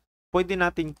guys, pwede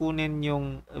natin kunin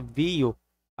yung VU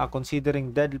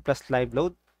considering dead plus live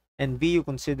load and VU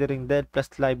considering dead plus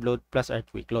live load plus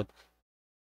earthquake load.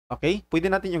 Okay? Pwede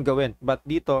natin yung gawin. But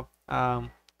dito,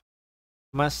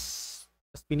 mas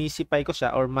pinisipay ko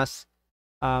siya or mas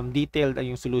detailed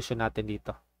yung solution natin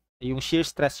dito. Yung shear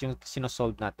stress yung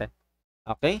sinosolve natin.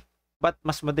 Okay? But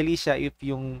mas madali siya if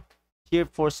yung shear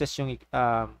forces yung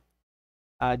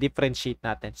differentiate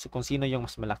natin. So, kung sino yung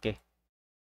mas malaki.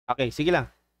 Okay, sige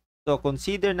lang. So,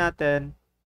 consider natin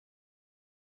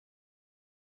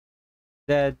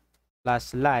dead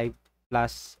plus live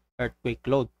plus earthquake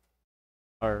load.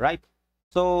 Alright.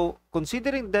 So,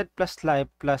 considering dead plus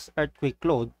live plus earthquake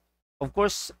load, of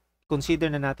course, consider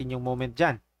na natin yung moment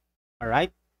dyan. Alright?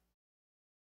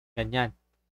 Ganyan.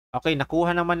 Okay,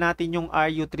 nakuha naman natin yung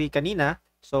RU3 kanina.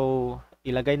 So,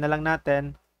 ilagay na lang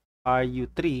natin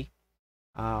RU3.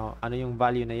 Ano yung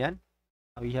value na yan?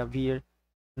 We have here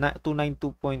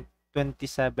 292.27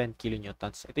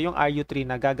 kilonewtons. Ito yung RU3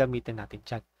 na gagamitin natin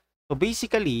dyan. So,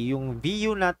 basically, yung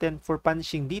VU natin for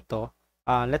punching dito,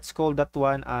 let's call that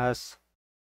one as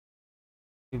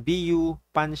VU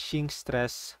punching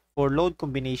stress for load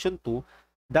combination 2.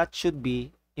 That should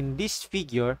be, in this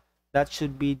figure, that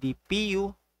should be the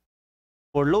PU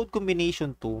for load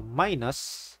combination 2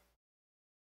 minus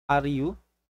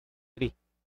RU3.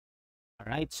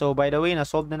 Alright, so by the way,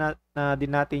 na-solve na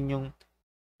din natin yung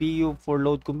PU for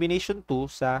load combination 2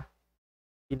 sa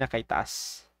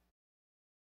pinakaitaas.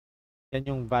 Yan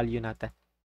yung value natin.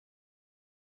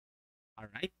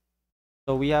 Alright,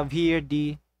 so we have here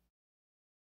the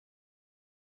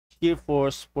shear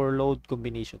force for load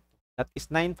combination. That is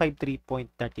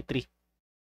 953.33.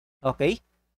 Okay?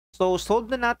 So, solve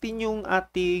na natin yung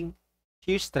ating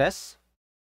shear stress.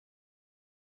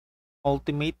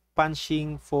 Ultimate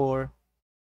punching for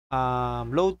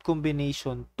load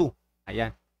combination 2.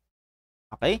 Ayan.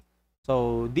 Okay?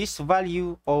 So, this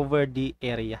value over the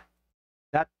area.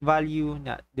 That value,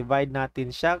 na divide natin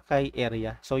siya kay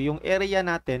area. So, yung area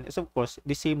natin is of course,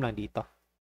 the same lang dito.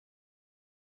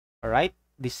 Alright?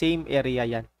 The same area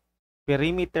yan.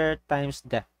 Perimeter times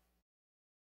depth.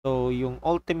 So, yung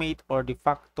ultimate or the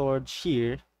factored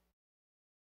shear,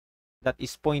 that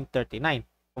is 0.39.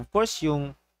 Of course,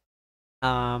 yung,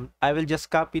 I will just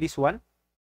copy this one.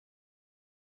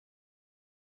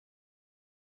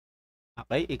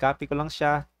 Okay, i-copy ko lang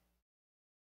siya.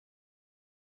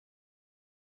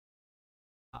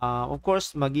 Of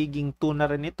course, magiging 2 na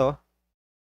rin ito.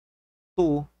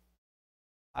 2.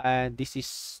 And this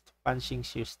is punching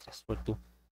shear stress for 2.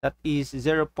 That is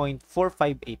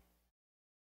 0.458.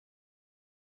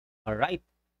 Alright.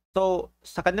 So,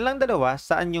 sa kanilang dalawa,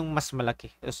 saan yung mas malaki?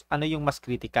 Ano yung mas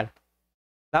critical?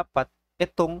 Dapat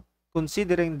itong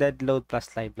considering dead load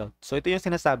plus live load. So, ito yung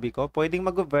sinasabi ko. Pwedeng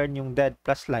mag-govern yung dead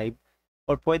plus live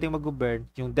or pwedeng mag-govern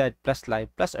yung dead plus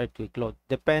live plus earthquake load.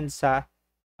 Depends sa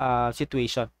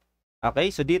situation.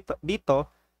 Okay? So, dito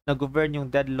nag-govern yung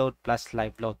dead load plus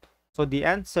live load. So, the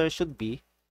answer should be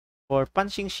for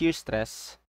punching shear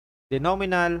stress, the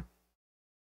nominal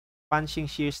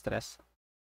punching shear stress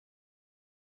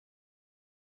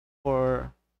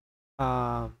for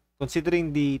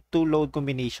considering the two load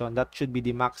combination, that should be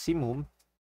the maximum,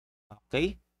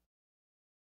 okay,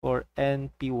 for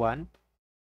NP1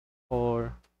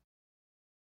 or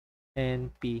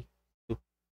NP2.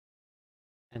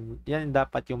 And yan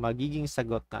dapat yung magiging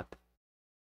sagot natin.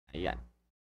 Ayan.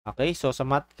 Okay, so sa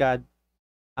MATCAD,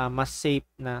 mas safe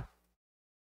na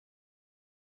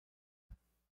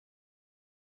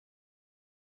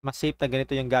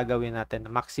ganito yung gagawin natin.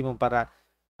 Maximum para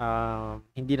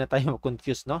hindi na tayo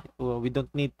confused, no? We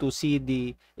don't need to see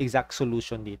the exact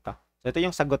solution dito. So, ito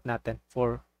yung sagot natin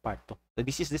for part 2. So,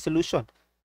 this is the solution.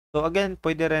 So, again,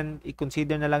 pwede rin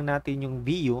i-consider na lang natin yung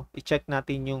VU. I-check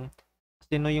natin yung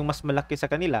sino yung mas malaki sa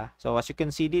kanila. So, as you can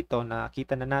see dito,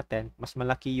 nakita na natin, mas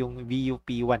malaki yung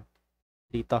VUP1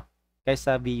 dito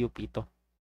kaysa VUP2.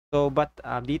 So, but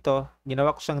dito,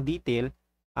 ginawa ko siyang detail.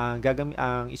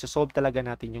 Ang isosolve talaga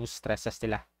natin yung stresses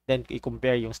nila. Then,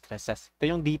 i-compare yung stresses.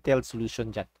 Ito yung detailed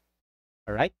solution dyan.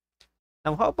 Alright?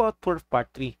 Now, how about for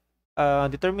part 3?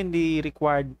 Determine the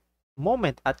required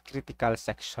moment at critical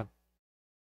section.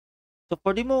 So,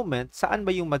 for the moment, saan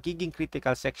ba yung magiging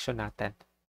critical section natin?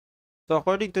 So,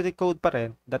 according to the code pa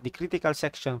rin, that the critical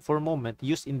section for moment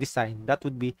used in design, that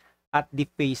would be at the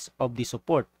face of the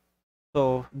support.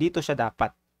 So, dito siya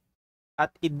dapat.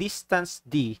 At a distance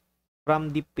D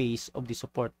from the face of the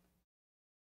support.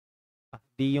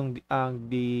 D yung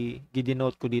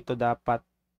gidenote ko dito dapat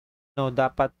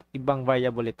ibang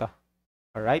variable ito.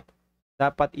 Alright?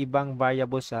 Dapat ibang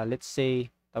variable siya. Let's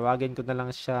say, tawagin ko na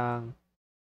lang siyang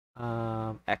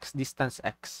x, distance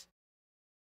x.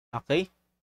 Okay?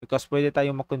 Because pwede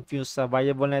tayong ma-confuse sa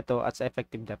variable na ito at sa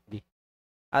effective depth D.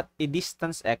 At a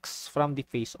distance x from the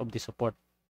face of the support.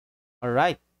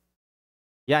 Alright?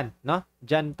 Yan, no?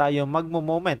 Diyan tayo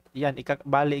magmo-moment. Yan,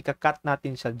 bali ika-cut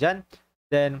natin siya diyan.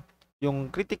 Then,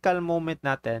 yung critical moment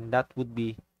natin, that would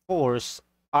be force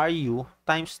RU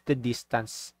times the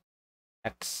distance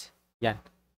x. Yan.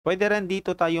 Pwede rin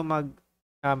dito tayo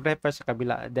mag-refer sa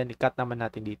kabila. Then, i-cut naman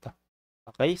natin dito.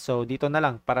 Okay? So, dito na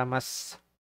lang para mas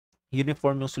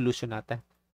uniform yung solution natin.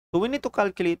 So, we need to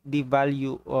calculate the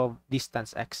value of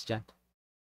distance x dyan.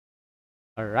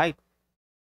 Alright.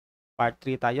 Part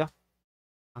 3 tayo.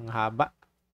 Ang haba.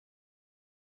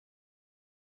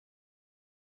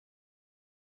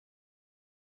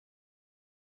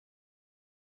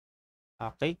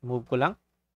 Okay, move ko lang.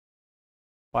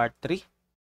 Part 3.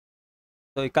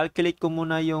 So, i-calculate ko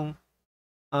muna yung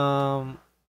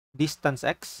distance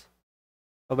x.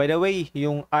 So, by the way,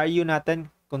 yung RU natin,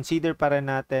 consider para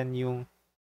natin yung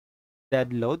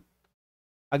dead load.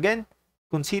 Again,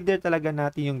 consider talaga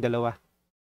natin yung dalawa.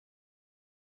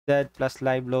 Dead plus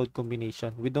live load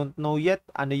combination. We don't know yet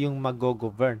ano yung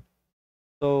mag-govern.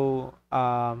 So,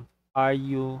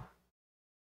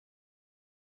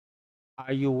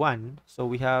 RU1. So,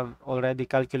 we have already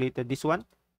calculated this one.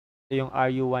 So, yung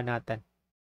RU1 natin.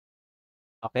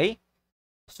 Okay?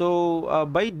 So,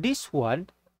 by this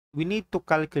one, we need to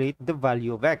calculate the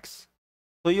value of x.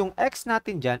 So, yung x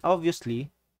natin dyan, obviously,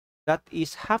 that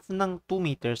is half ng 2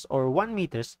 meters or 1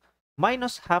 meters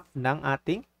minus half ng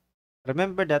ating,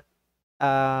 remember that,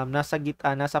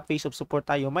 nasa face of support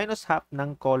tayo, minus half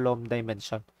ng column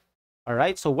dimension.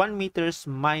 Alright? So, 1 meters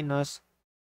minus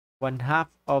 1 half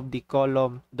of the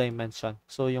column dimension.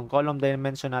 So, yung column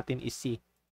dimension natin is C.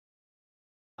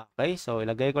 Okay? So,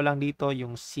 ilagay ko lang dito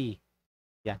yung C.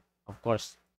 Yan. Of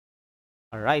course.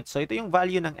 Alright. So, ito yung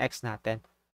value ng X natin.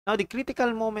 Now, the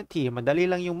critical moment here, madali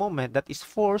lang yung moment, that is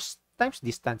force times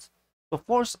distance. So,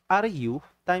 force RU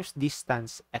times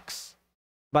distance X.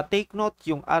 But take note,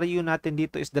 yung RU natin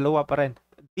dito is dalawa pa rin.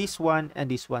 This one and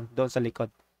this one, doon sa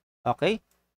likod. Okay?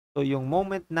 So, yung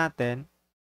moment natin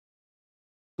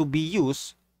to be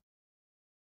used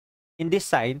in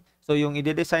design, so yung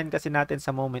i-design kasi natin sa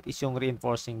moment is yung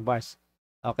reinforcing bars.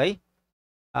 Okay?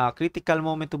 Critical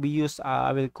moment to be used,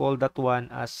 I will call that one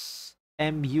as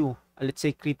MU. Let's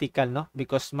say critical, no?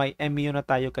 Because may MU na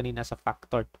tayo kanina sa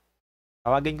factor.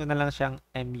 Tawagin ko na lang siyang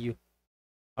MU.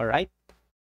 Alright?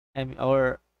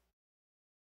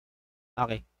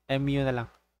 Okay, MU na lang.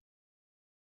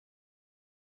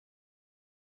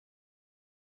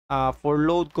 for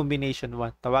load combination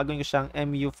 1. Tawagan ko siyang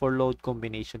MU for load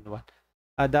combination 1.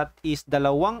 That is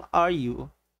dalawang RU1.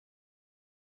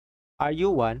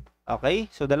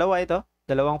 Okay? So, dalawa ito.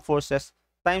 Dalawang forces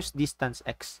times distance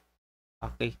X.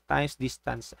 Okay? Times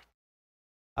distance X.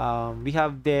 We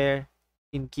have there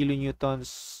in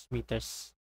kilonewtons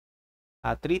meters.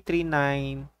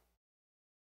 339.36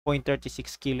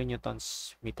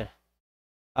 kilonewtons meter.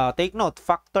 Take note,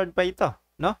 factored pa ito,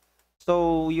 no?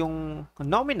 So, yung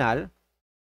nominal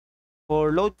for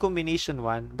load combination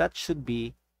 1, that should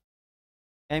be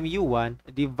MU1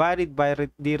 divided by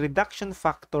the reduction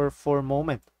factor for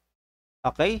moment.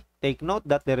 Okay? Take note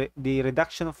that the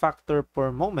reduction factor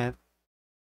per moment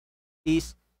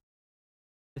is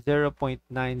 0.90.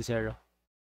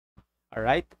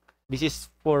 Alright? This is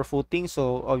for footing.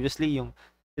 So, obviously, yung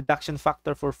reduction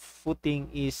factor for footing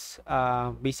is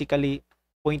basically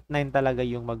 0.9 talaga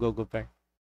yung mag-govern.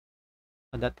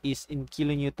 And that is in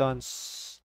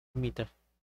kilonewtons meter.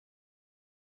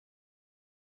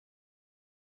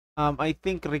 I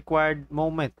think required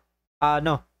moment.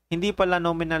 No, hindi pala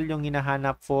nominal yung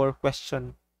hinahanap for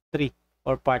question 3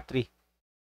 or part 3.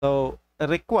 So,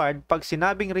 required, pag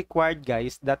sinabing required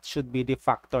guys, that should be the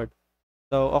factored.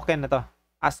 So, okay na to.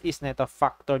 As is na ito,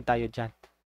 factored tayo dyan.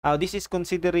 This is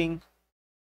considering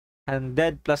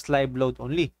dead plus live load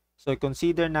only. So,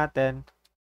 consider natin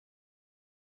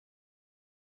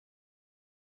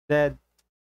dead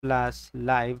plus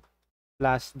live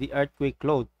plus the earthquake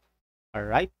load.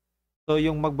 Alright? So,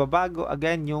 yung magbabago,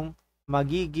 again, yung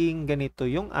magiging ganito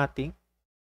yung ating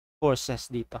forces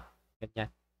dito.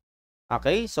 Ganyan.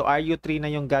 Okay? So, RU3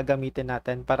 na yung gagamitin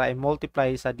natin para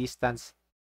i-multiply sa distance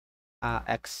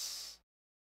X.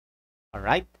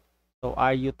 Alright? So,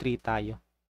 RU3 tayo.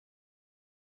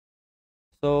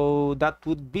 So, that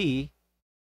would be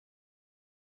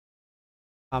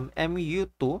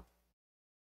MU2.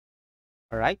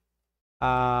 Alright?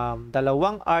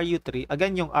 Dalawang RU3.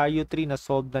 Again, yung RU3 na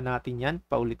solve na natin yan.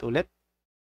 Paulit-ulit.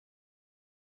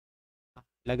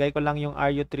 Lagay ko lang yung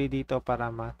RU3 dito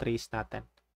para ma-trace natin.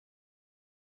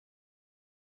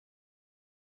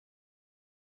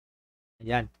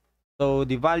 Ayan. So,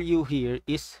 the value here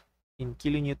is in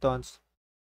kilonewtons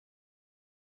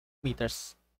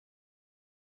meters.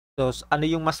 So, ano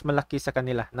yung mas malaki sa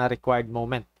kanila na required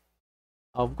moment?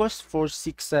 Of course,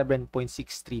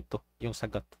 467.632 yung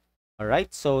sagot.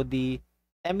 Alright, so the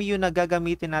MU na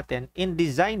gagamitin natin in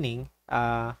designing,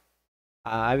 I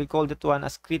will call that one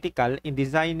as critical. In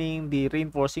designing the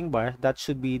reinforcing bar, that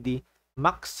should be the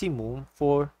maximum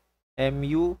for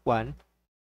MU1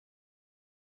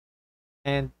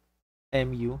 and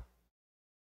MU2.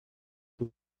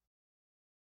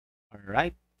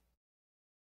 Alright.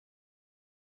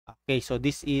 Okay, so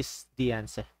this is the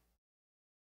answer.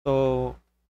 So,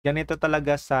 ganito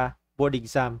talaga sa board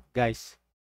exam, guys.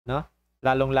 No?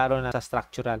 Lalong-lalo na sa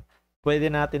structural.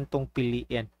 Pwede natin tong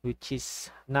piliin, which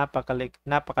is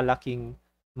napakalaking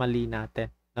mali natin.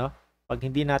 No? Pag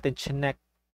hindi natin chinek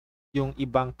yung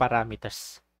ibang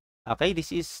parameters. Okay,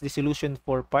 this is the solution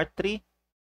for part 3.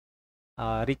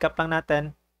 Recap lang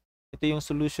natin. Ito yung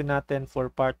solution natin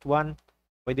for part 1.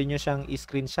 Pwede nyo siyang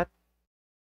i-screenshot.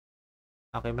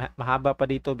 Okay, mahaba pa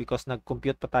dito because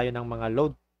nag-compute pa tayo ng mga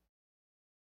load.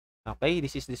 Okay,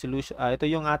 this is the solution. Ito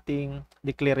yung ating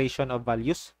declaration of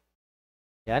values.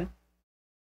 Yan.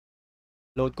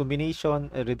 Load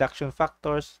combination, reduction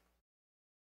factors.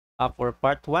 For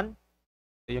part 1.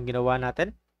 Ito yung ginawa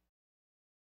natin.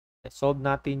 Solve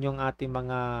natin yung ating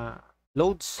mga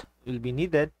loads will be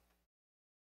needed.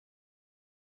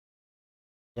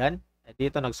 Yan.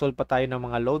 Dito nag-solve pa tayo ng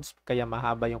mga loads kaya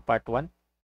mahaba yung part 1.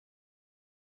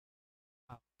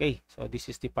 Okay, so this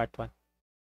is the part 1.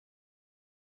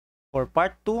 For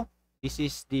part 2, this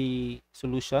is the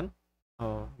solution.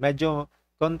 Medyo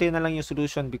konti na lang yung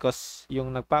solution because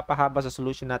yung nagpapahaba sa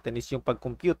solution natin is yung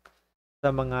pag-compute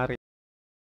sa mga